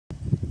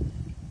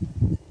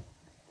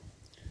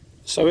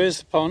So here's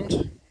the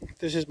pond.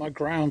 This is my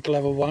ground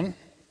level one.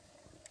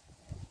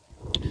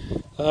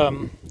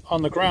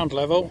 On the ground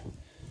level,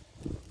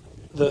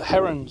 the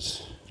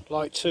herons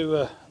like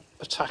to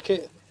attack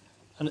it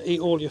and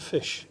eat all your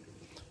fish.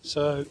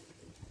 So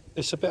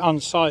it's a bit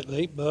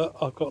unsightly, but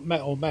I've got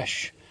metal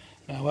mesh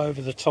now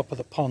over the top of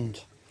the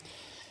pond.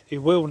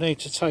 You will need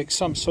to take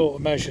some sort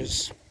of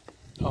measures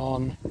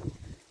on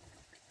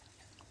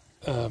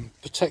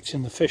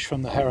protecting the fish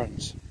from the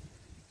herons,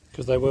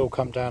 because they will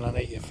come down and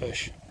eat your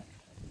fish.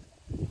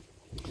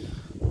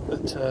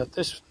 But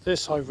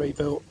this I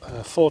rebuilt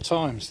 4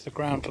 times, the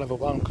ground level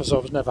one, because I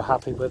was never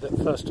happy with it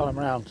first time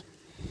round.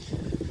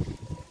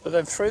 But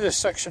then through this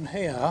section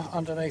here,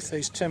 underneath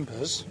these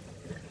timbers,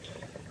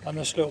 and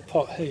this little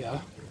pot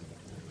here,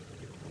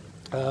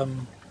 let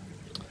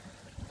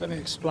me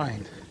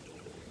explain.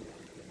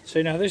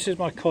 See, now this is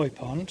my koi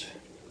pond.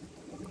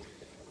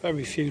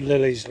 Very few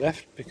lilies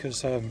left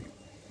because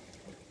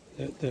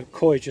the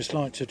koi just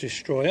like to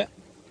destroy it.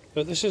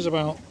 But this is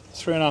about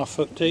 3.5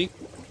 foot deep.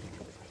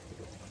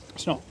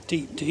 It's not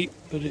deep,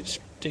 but it's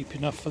deep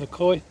enough for the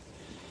koi.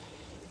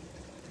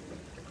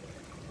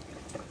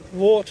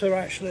 Water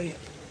actually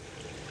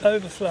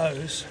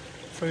overflows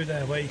through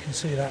there, where you can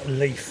see that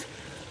leaf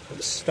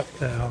that's stuck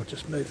there. I'll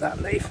just move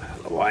that leaf out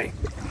of the way.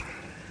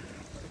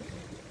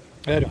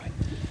 Anyway,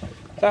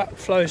 that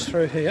flows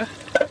through here,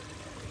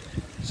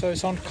 so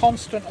it's on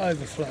constant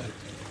overflow.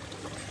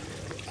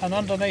 And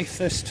underneath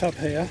this tub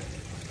here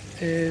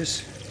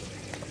is,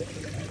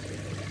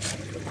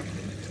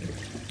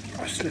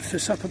 let's lift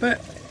this up a bit,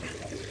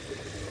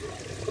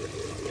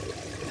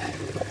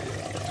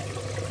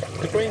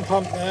 the green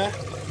pump there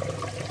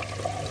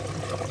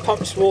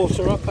pumps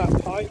water up that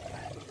pipe,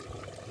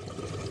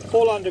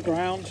 all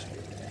underground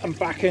and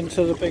back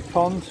into the big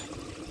pond,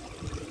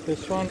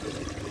 this one.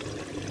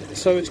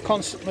 So it's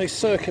constantly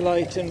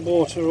circulating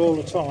water all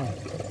the time.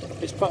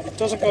 It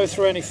doesn't go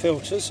through any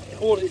filters.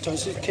 All it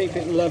does is keep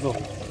it level.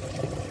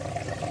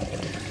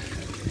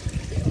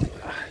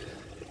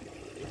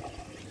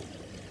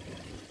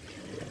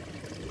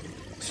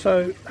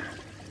 So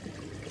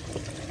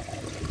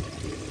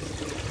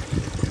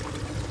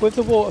with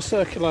the water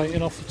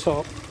circulating off the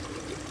top,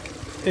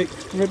 it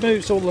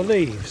removes all the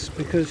leaves,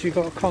 because you've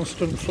got a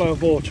constant flow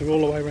of water all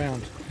the way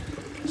around.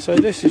 So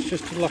this is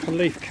just like a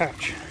leaf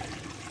catch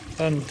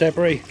and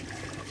debris,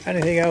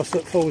 anything else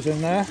that falls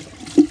in there.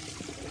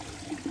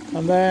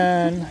 And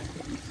then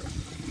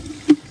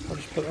I'll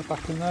just put that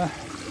back in there.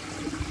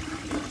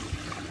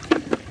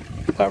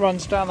 That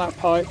runs down that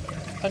pipe,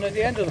 and at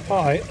the end of the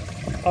pipe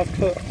I've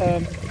put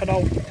an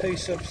old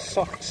piece of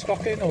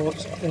stocking, or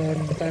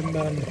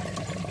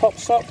pop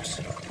socks.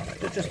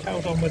 They're just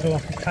held on with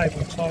like a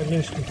cable tie,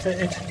 loosely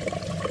fitted.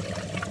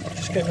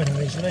 Just get rid of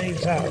these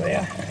leaves out of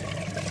here.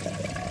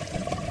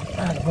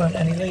 And there weren't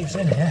any leaves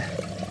in here,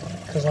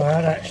 because I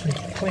had actually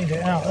cleaned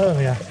it out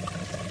earlier.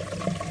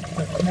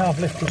 But now I've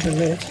lifted the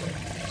lid,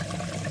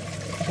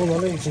 all the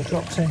leaves are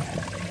dropped in.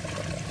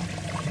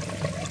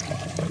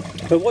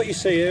 But what you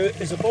see here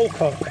is a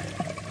bullcock.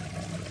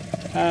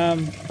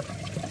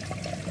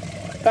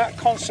 That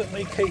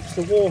constantly keeps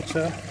the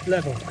water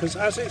level, because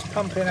as it's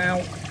pumping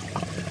out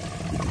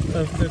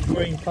of the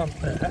green pump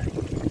there,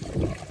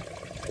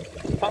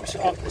 pumps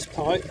it up this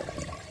pipe,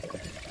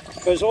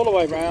 goes all the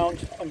way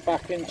round and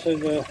back into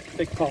the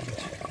big pond,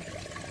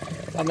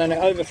 and then it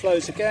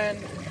overflows again.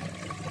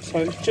 So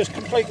it's just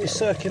completely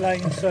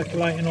circulating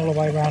all the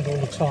way around all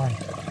the time.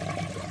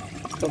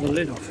 Got the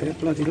lid off here,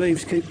 bloody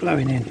leaves keep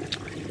blowing in.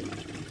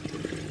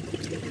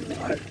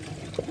 Right.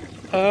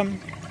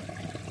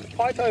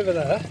 Pipe over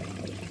there,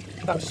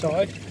 that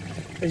side,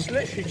 is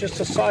literally just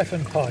a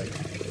siphon pipe.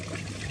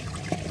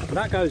 And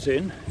that goes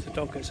in, if the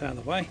dog gets out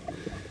of the way,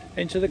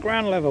 into the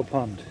ground level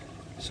pond.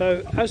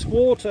 So as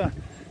water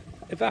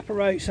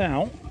evaporates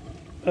out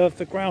of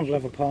the ground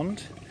level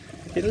pond,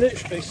 it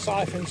literally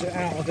siphons it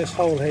out of this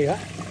hole here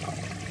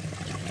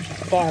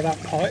via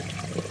that pipe,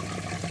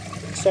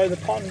 so the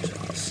pond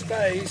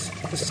stays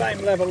the same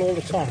level all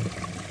the time.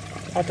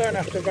 I don't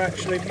have to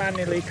actually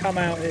manually come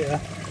out here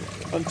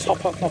and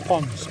top up my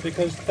ponds,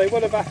 because they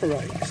will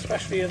evaporate,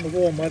 especially in the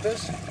warm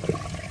weathers.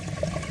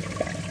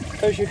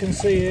 As you can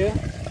see here,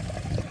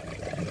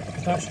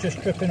 that's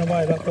just dripping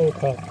away, that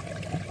bullcock.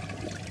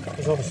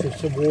 There's obviously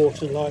some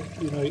water, like,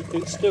 you know,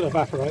 it still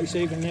evaporates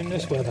even in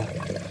this weather.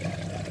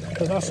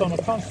 But that's on a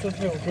constant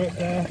little drip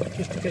there,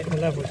 just to keep the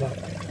levels up.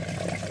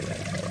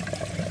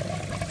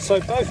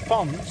 So both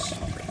ponds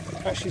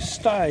actually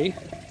stay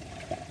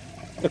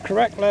the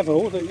correct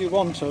level that you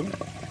want them,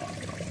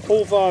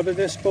 all via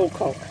this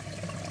bullcock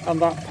and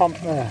that pump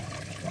there.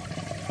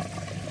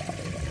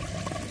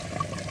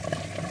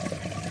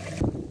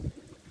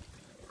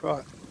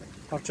 Right,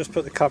 I've just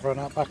put the cover on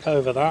that back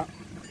over that.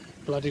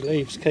 Bloody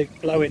leaves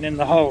keep blowing in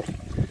the hole.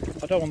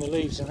 I don't want the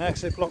leaves in there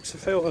because it blocks the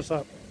filters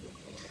up.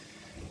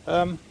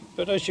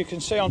 But as you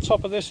can see on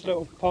top of this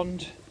little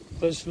pond,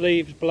 there's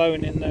leaves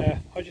blowing in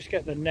there. I just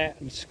get the net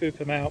and scoop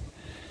them out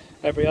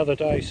every other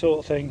day, sort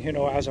of thing, you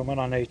know, as and when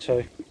I need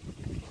to.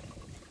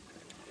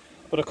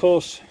 But of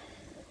course,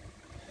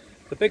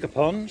 the bigger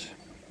pond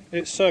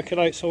it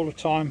circulates all the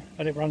time,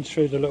 and it runs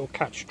through the little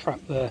catch trap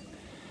there,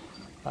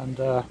 and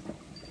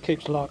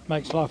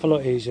makes life a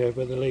lot easier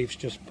with the leaves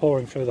just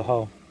pouring through the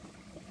hole.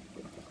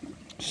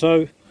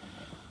 So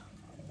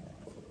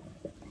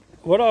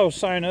what I was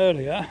saying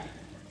earlier,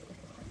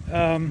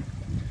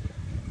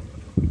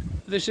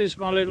 this is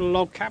my little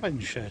log cabin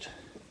shed.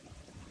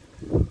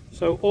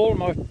 So all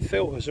my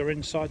filters are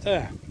inside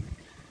there.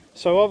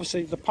 So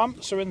obviously the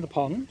pumps are in the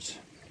ponds.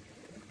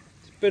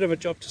 It's a bit of a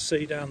job to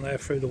see down there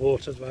through the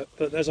water,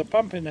 but there's a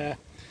pump in there,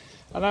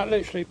 and that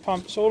literally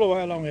pumps all the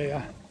way along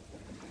here,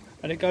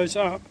 and it goes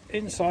up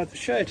inside the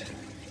shed.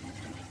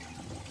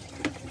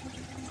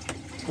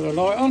 Put a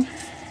light on.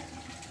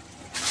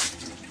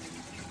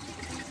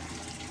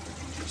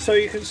 So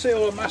you can see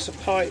all the massive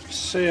pipes.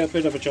 See, a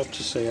bit of a job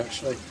to see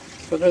actually,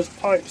 but there's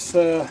pipes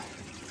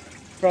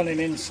running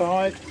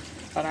inside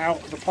and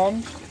out of the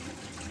pond.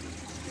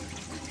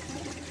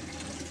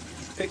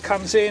 It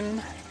comes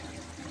in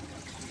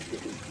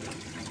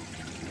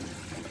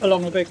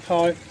along the big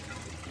pipe,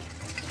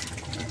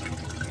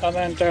 and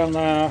then down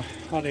there.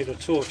 I need a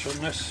torch on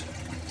this,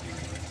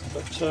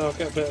 but I'll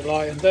get a bit of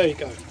light, and there you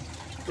go.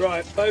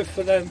 Right, both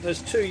of them,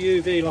 there's two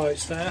UV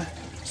lights there,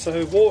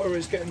 so water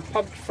is getting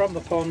pumped from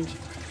the pond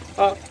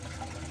up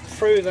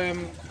through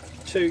them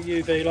two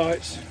UV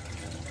lights,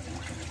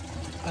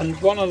 and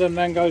one of them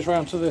then goes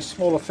round to this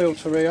smaller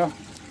filter here.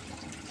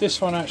 This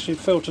one actually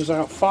filters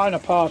out finer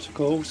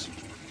particles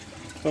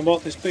than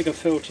what this bigger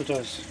filter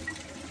does.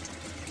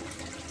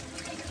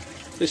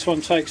 This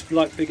one takes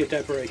like bigger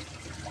debris.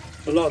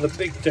 A lot of the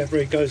big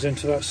debris goes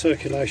into that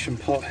circulation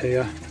pot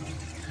here,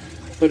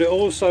 but it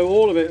also,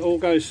 all of it all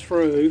goes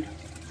through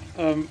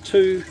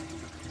two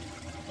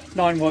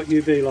 9-watt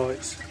UV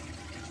lights.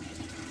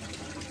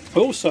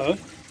 Also,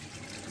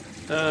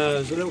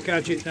 there's a little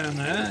gadget down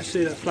there,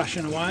 see that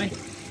flashing away?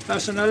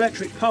 That's an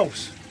electric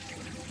pulse,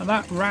 and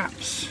that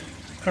wraps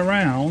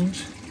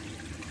around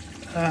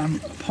a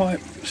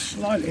pipe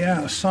slightly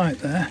out of sight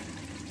there.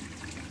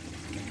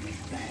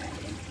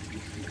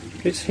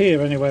 It's here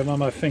anyway where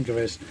my finger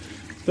is,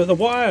 but the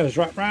wires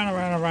wrap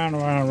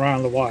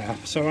around the wire,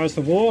 so as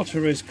the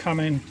water is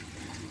coming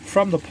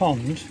from the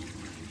pond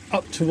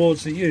up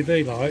towards the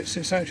UV lights,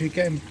 it's actually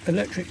getting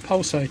electric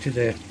pulsated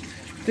here.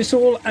 This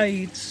all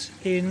aids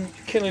in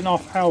killing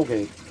off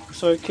algae,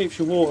 so it keeps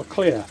your water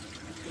clear.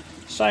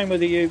 Same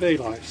with the UV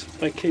lights,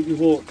 they keep your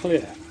water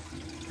clear.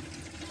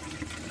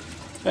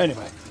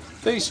 Anyway,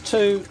 these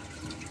two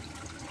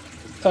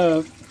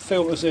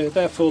filters here,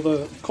 they're for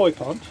the koi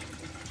pond.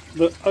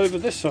 But over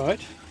this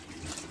side,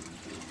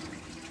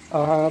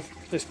 I have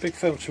this big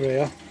filter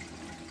here.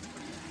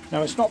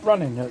 Now it's not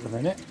running at the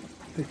minute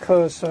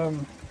because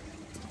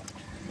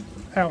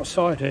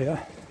outside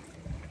here,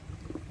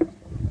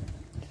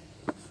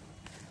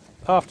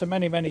 after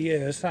many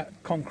years, that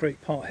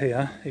concrete pot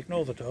here,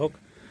 ignore the dog,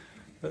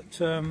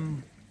 but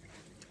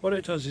what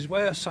it does is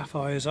where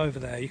Sapphire is over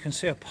there, you can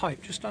see a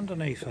pipe just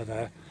underneath her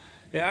there.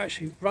 It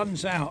actually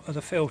runs out of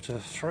the filter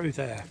through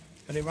there,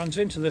 and it runs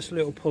into this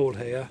little pool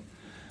here,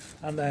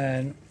 and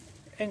then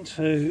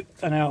into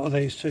and out of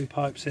these two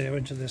pipes here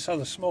into this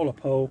other smaller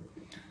pool,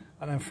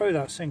 and then through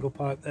that single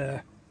pipe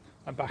there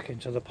and back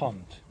into the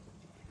pond.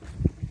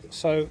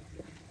 So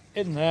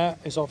in there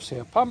is obviously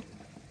a pump,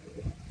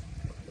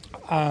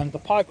 and the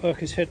pipe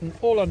work is hidden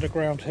all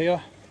underground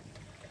here,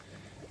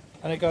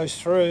 and it goes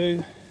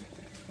through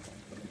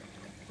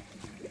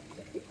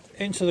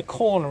into the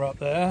corner up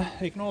there.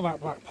 Ignore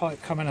that black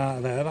pipe coming out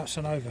of there, that's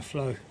an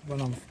overflow when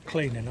I'm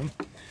cleaning them.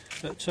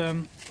 But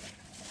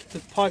the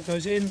pipe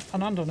goes in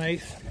and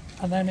underneath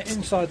and then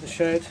inside the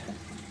shed,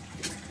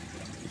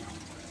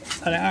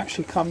 and it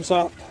actually comes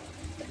up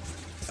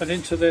and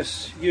into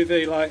this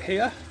UV light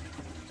here,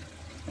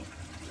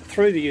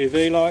 through the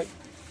UV light.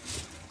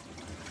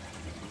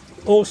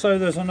 Also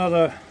there's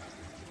another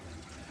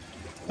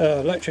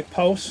electric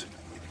pulse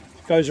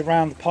goes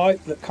around the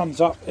pipe that comes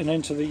up and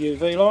into the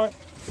UV light.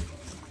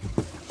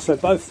 So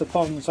both the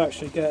ponds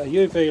actually get a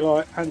UV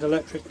light and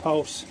electric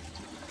pulse,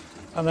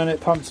 and then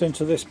it pumps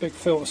into this big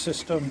filter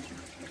system.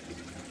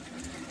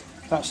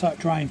 That's that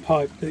drain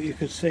pipe that you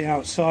could see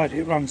outside.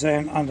 It runs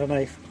in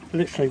underneath.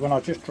 Literally when I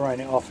just drain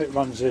it off, it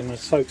runs in and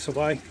soaks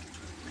away.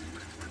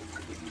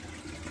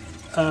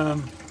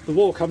 The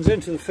water comes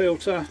into the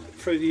filter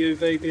through the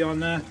UV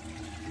beyond there,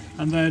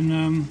 and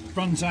then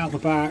runs out the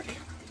back,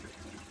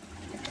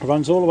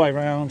 runs all the way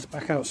around,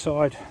 back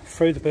outside,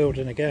 through the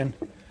building again,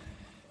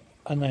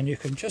 and then you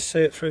can just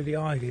see it through the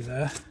ivy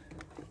there.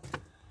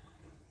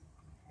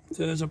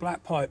 So there's a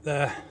black pipe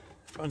there,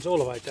 runs all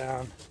the way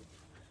down.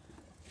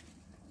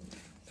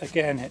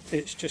 Again,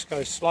 it just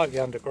goes slightly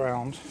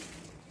underground,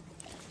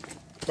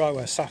 right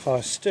where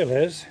Sapphire still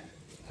is,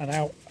 and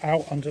out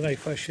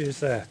underneath where she is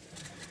there.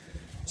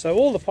 So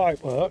all the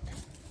pipe work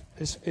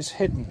is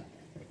hidden.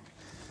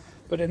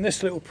 But in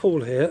this little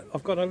pool here,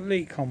 I've got a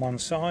leak on one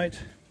side.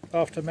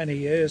 After many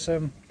years,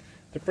 the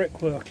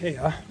brickwork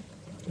here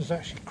is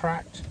actually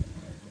cracked,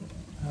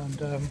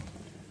 and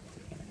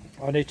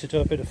I need to do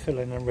a bit of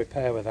filling and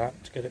repair with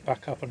that to get it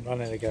back up and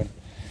running again.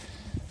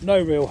 No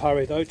real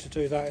hurry though to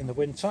do that in the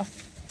winter,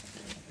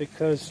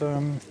 because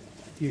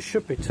you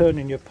should be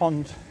turning your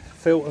pond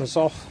filters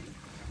off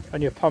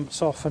and your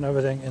pumps off and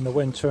everything in the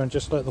winter, and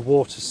just let the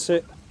water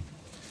sit.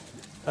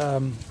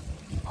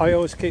 I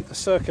always keep the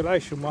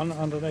circulation one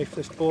underneath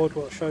this board,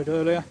 what I showed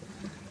earlier.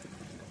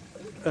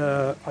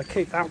 I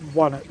keep that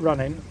one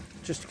running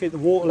just to keep the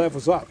water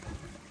levels up,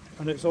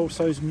 and it's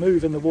also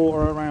moving the water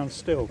around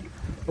still,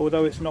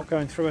 although it's not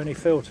going through any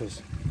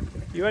filters.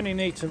 You only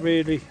need to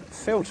really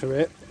filter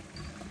it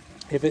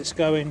if it's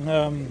going,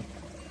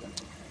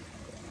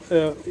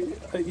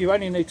 you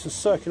only need to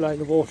circulate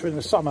the water in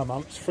the summer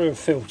months through a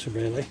filter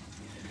really.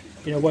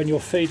 You know, when you're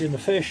feeding the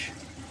fish,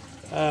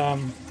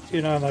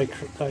 you know, they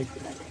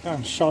go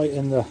and shite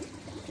in the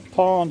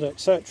pond,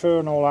 etc.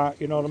 and all that,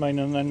 you know what I mean,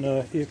 and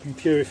then you can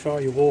purify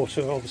your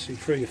water obviously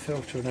through your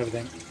filter and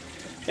everything.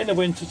 In the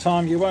winter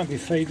time you won't be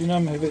feeding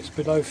them if it's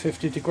below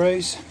 50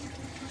 degrees,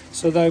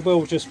 so they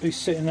will just be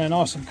sitting there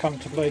nice and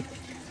comfortably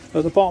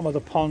at the bottom of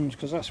the pond,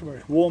 because that's where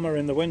it's warmer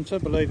in the winter,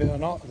 believe it or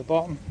not, at the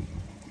bottom,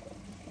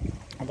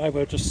 and they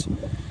will just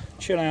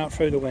chill out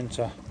through the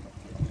winter.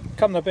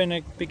 Come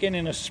the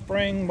beginning of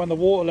spring, when the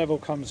water level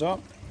comes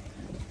up,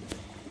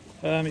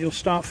 you'll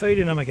start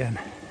feeding them again.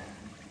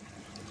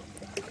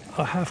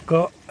 I have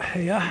got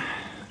here,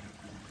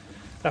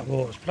 that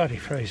water's bloody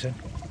freezing.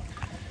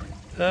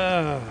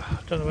 I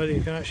don't know whether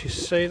you can actually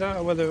see that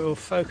or whether it will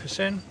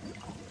focus in.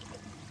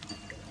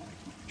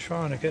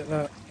 Trying to get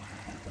that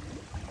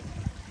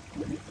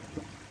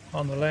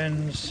on the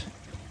lens,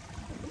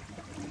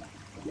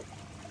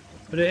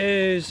 but it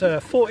is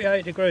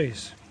 48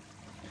 degrees,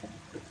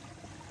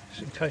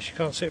 just in case you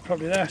can't see it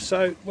properly there.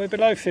 So we're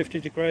below 50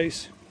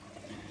 degrees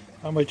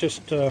and we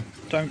just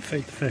don't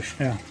feed the fish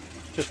now,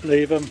 just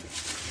leave them,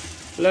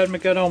 let them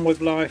get on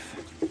with life.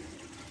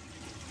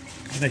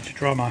 I need to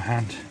dry my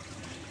hand,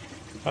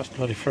 that's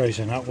bloody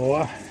freezing, that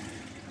water.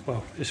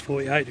 Well, it's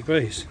 48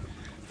 degrees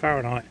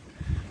Fahrenheit,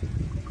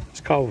 it's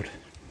cold,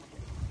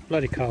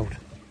 bloody cold.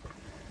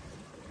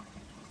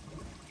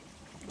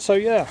 So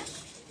yeah,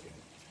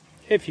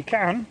 if you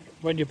can,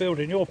 when you're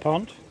building your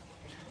pond,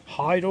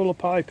 hide all the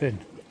piping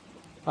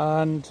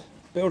and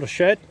build a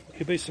shed.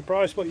 You'll be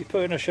surprised what you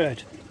put in a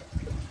shed.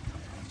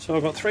 So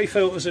I've got 3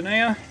 filters in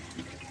here,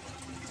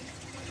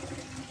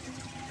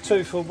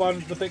 2 for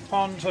the big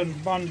pond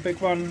and 1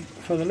 big one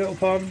for the little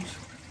pond.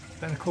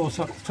 Then of course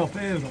up the top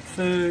here we've got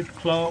food,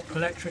 clock,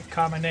 electric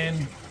coming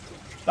in,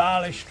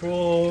 barley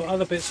straw,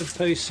 other bits and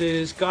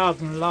pieces,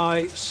 garden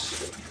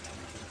lights,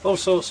 all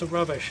sorts of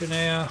rubbish in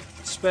here,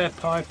 spare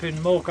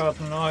piping, more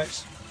garden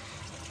lights,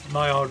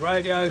 my old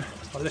radio.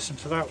 I listen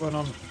to that when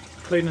I'm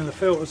cleaning the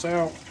filters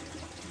out.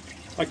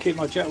 I keep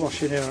my jet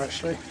wash in here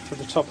actually for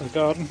the top of the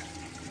garden.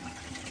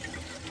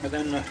 And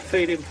then the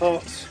feeding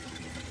pots,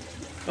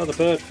 other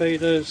bird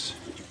feeders,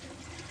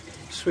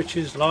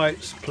 switches,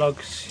 lights,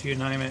 plugs, you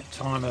name it,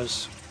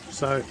 timers.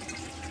 So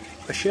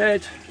a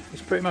shed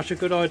is pretty much a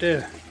good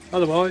idea.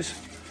 Otherwise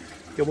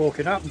you're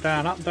walking up and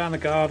down the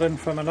garden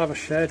from another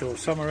shed or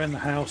somewhere in the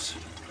house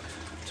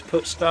to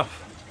put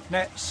stuff,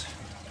 nets,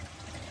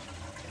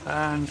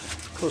 and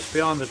of course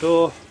behind the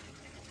door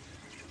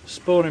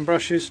spawning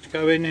brushes to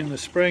go in the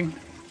spring,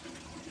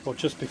 or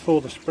just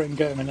before the spring,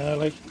 get them in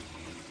early.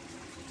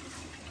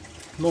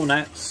 More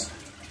nets,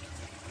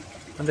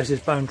 and this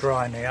is bone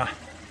dry in here.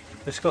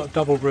 It's got a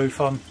double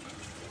roof on.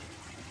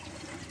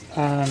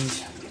 And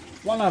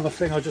one other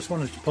thing I just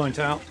wanted to point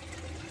out,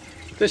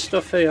 this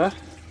stuff here,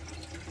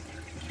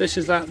 this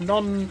is that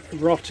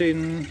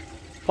non-rotting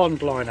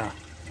pond liner.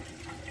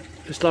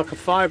 It's like a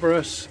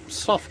fibrous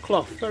soft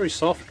cloth, very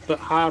soft but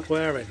hard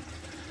wearing,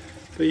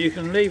 but you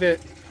can leave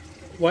it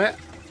wet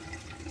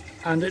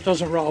and it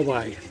doesn't rot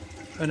away,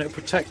 and it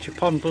protects your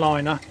pond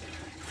liner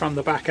from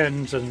the back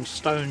ends and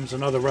stones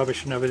and other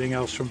rubbish and everything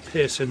else from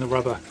piercing the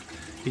rubber,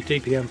 your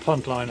DPM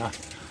pond liner,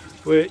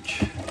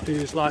 which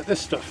is like this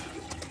stuff.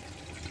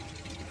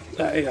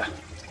 That here,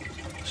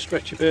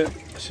 stretchy bit,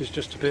 this is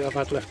just a bit I've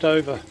had left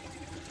over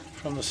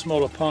from the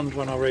smaller pond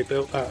when I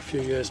rebuilt that a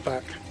few years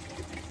back.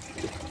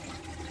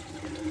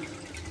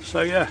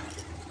 So yeah,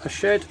 a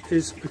shed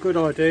is a good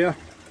idea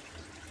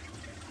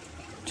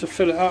to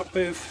fill it up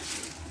with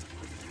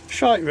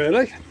shite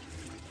really,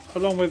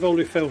 along with all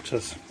your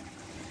filters,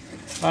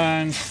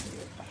 and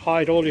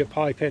hide all your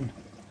piping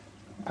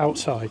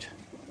outside.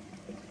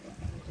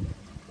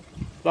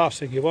 Last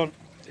thing you want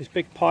is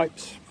big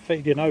pipes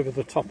feeding over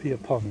the top of your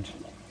pond.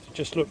 It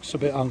just looks a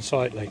bit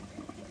unsightly.